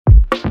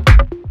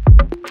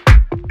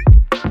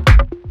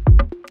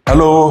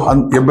Hello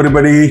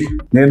everybody,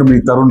 నేను మీ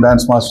Tarun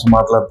dance master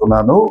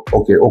మాట్లాడుతున్నాను.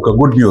 Okay, ఒక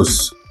గుడ్ న్యూస్,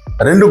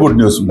 రెండు గుడ్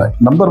న్యూస్ ఉన్నాయి.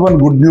 నంబర్ 1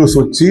 గుడ్ న్యూస్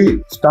వచ్చి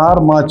స్టార్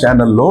మా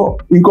ఛానల్లో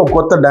ఇంకో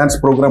కొత్త డాన్స్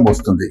ప్రోగ్రామ్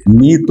వస్తుంది,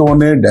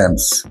 మీతోనే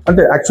డాన్స్.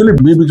 అంటే యాక్చువల్లీ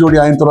బీబీ జోడి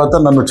అయిన తర్వాత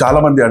నన్ను చాలా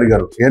మంది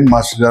అడిగారు, ఏం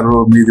మాస్టర్ గారు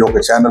మీది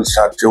ఒక ఛానల్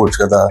స్టార్ట్ చేయవచ్చు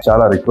కదా,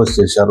 చాలా రిక్వెస్ట్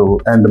చేశారు.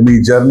 అండ్ మీ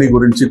జర్నీ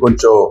గురించి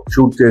కొంచెం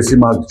షూట్ చేసి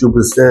మాకు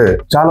చూపిస్తే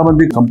చాలా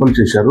మంది కంపల్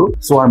చేశారు.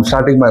 So I'm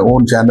starting my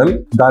own channel.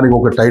 దానికి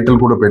ఒక టైటిల్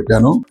కూడా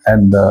పెట్టాను.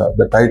 And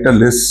the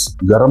title is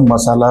garam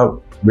masala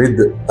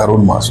with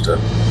Tarun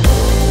master.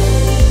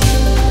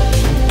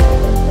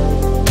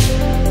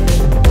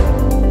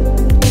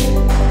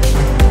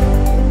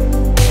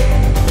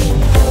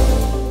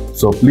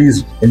 So please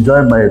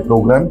enjoy my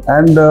programme.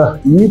 And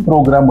ఈ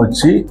ప్రోగ్రామ్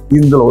వచ్చి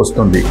ఇందులో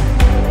వస్తుంది,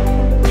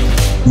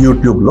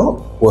 యూట్యూబ్ లో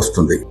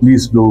వస్తుంది.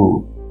 Please do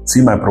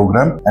see my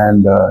programme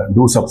and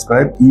do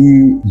subscribe. ఈ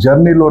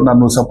జర్నీలో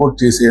నన్ను సపోర్ట్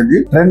చేసేది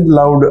trend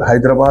loud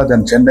Hyderabad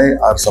and Chennai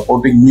are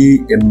supporting me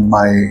in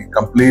my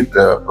complete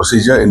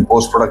procedure in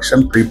post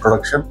production, pre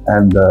production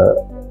and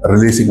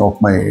releasing of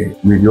my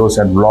videos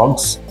and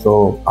vlogs. So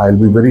I'll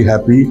be very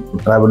happy to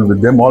travel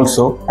with them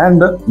also.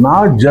 And నా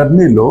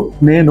జర్నీలో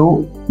నేను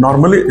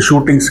normally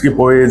shootings కి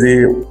పోయేది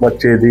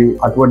వచ్చేది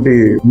అటువంటి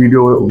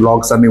video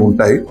vlogs అన్ని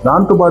ఉంటాయి.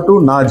 దాంతో పాటు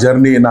నా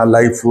జర్నీ, నా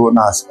లైఫ్,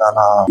 నా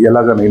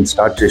ఎలాగ నేను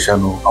స్టార్ట్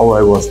చేశాను, హౌ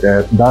ఐ వాస్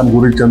దేర్, దాని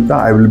గురించి అంతా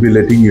I will be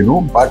letting you know.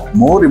 But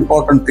more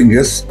important thing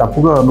is,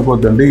 తప్పుగా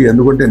అనుకోద్దండి,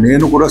 ఎందుకంటే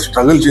నేను కూడా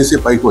స్ట్రగుల్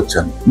చేసి పైకి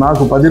వచ్చాను.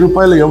 నాకు 10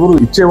 రూపాయలు ఎవరు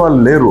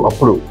ఇచ్చేవాళ్ళు లేరు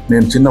అప్పుడు,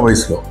 నేను చిన్న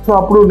వయసులో. సో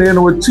అప్పుడు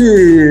నేను వచ్చి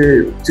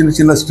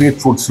చిన్న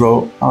స్ట్రీట్ ఫుడ్స్ లో,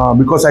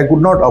 because I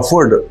could not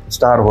afford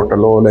star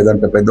hotel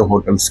లేదంటే పెద్ద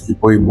హోటల్స్ కి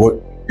పోయి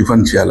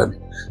టిఫిన్ చేయాలని,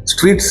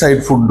 స్ట్రీట్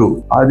సైడ్ ఫుడ్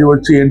అది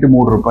వచ్చి ఏంటి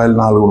 3 రూపాయలు,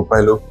 4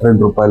 రూపాయలు,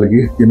 2 రూపాయలకి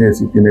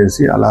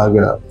తినేసి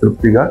అలాగా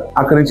తృప్తిగా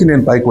అక్కడి నుంచి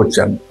నేను పైకి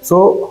వచ్చాను. సో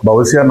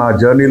బహుశా నా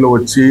జర్నీలో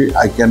వచ్చి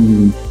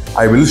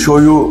I will show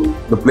you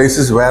the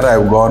places where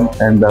I've gone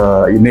and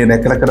నేను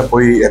ఎక్కడెక్కడ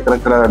పోయి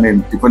ఎక్కడెక్కడ నేను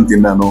టిఫిన్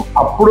తిన్నాను.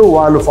 అప్పుడు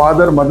వాళ్ళు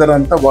ఫాదర్ మదర్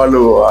అంతా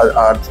వాళ్ళు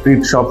ఆ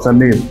స్ట్రీట్ షాప్స్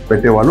అన్ని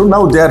పెట్టేవాళ్ళు.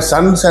 Now there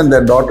Sons and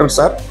there daughters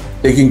are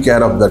taking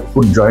care of that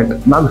food joint.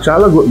 నాకు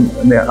చాలా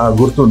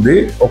గుర్తుంది,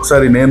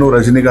 ఒకసారి నేను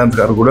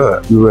రజనీకాంత్ గారు కూడా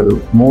you're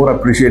more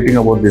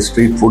appreciating about the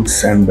street foods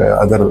and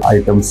other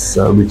items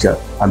which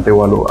are, అంటే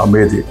వాళ్ళు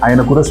అమ్మేది.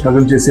 ఆయన కూడా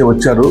స్ట్రగుల్ చేసి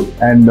వచ్చారు.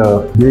 And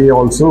they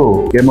also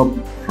came up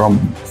from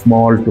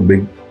small to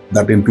big.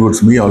 That includes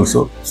me also.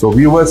 So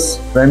viewers,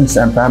 friends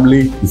and family,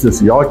 this is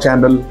your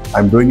channel.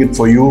 I'm doing it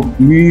for you.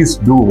 Please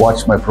do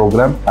watch my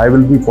program. I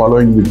will be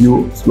following with you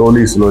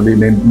slowly.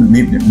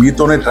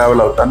 మీతోనే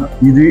travel అవుతాను.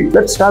 ఇది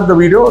let's start the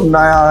video.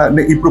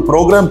 ఇప్పుడు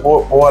programme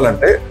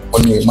పోవాలంటే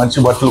కొన్ని మంచి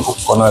బట్టలు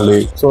కొనాలి.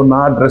 So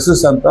నా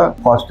డ్రెస్సెస్ అంతా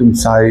కాస్ట్యూమ్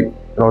సాయి,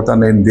 తర్వాత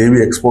నేను దేవి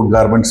ఎక్స్పోర్ట్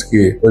గార్మెంట్స్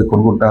కి పోయి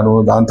కొనుక్కుంటాను.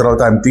 దాని తర్వాత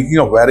I'm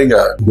thinking of wearing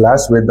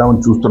glass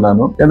వేద్దామని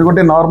చూస్తున్నాను.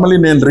 ఎందుకంటే నార్మల్లీ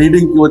నేను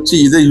రీడింగ్ కి వచ్చి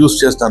ఇదే యూస్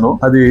చేస్తాను,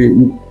 అది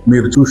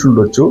మీరు చూసి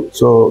ఉండొచ్చు.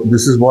 So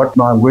this is what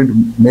now I'm going to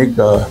make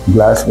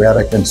glass where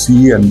I can see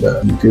and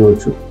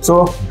చేయవచ్చు. సో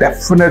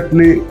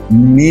డెఫినెట్లీ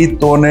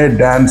మీతోనే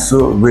dance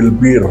will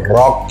be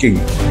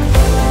rocking.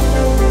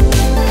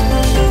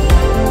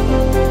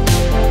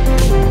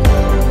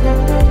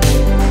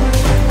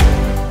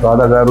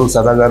 Radha గారు,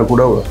 సదా గారు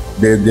కూడా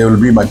they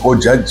will be my co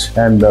judge.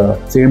 And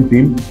same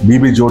team,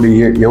 BB జోడి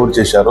ఎవరు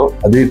చేశారో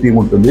అదే టీం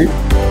ఉంటుంది.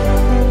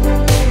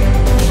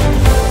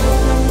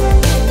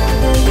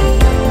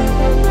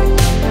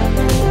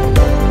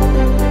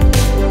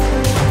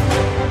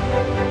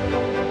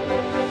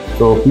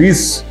 So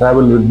please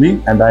travel with me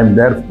and I am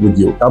there with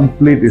you.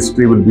 Complete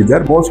history will be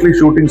there. Mostly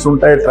shootings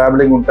ఉంటాయి,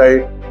 traveling ఉంటాయి.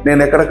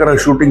 నేను ఎక్కడెక్కడ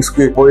షూటింగ్స్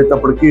కి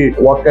పోయేటప్పటికి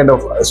what kind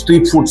of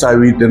street foods I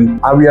eaten,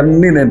 అవి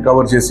అన్ని నేను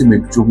కవర్ చేసి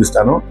మీకు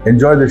చూపిస్తాను.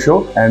 Enjoy the show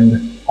and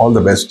all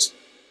the best.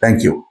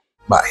 Thank you.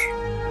 Bye.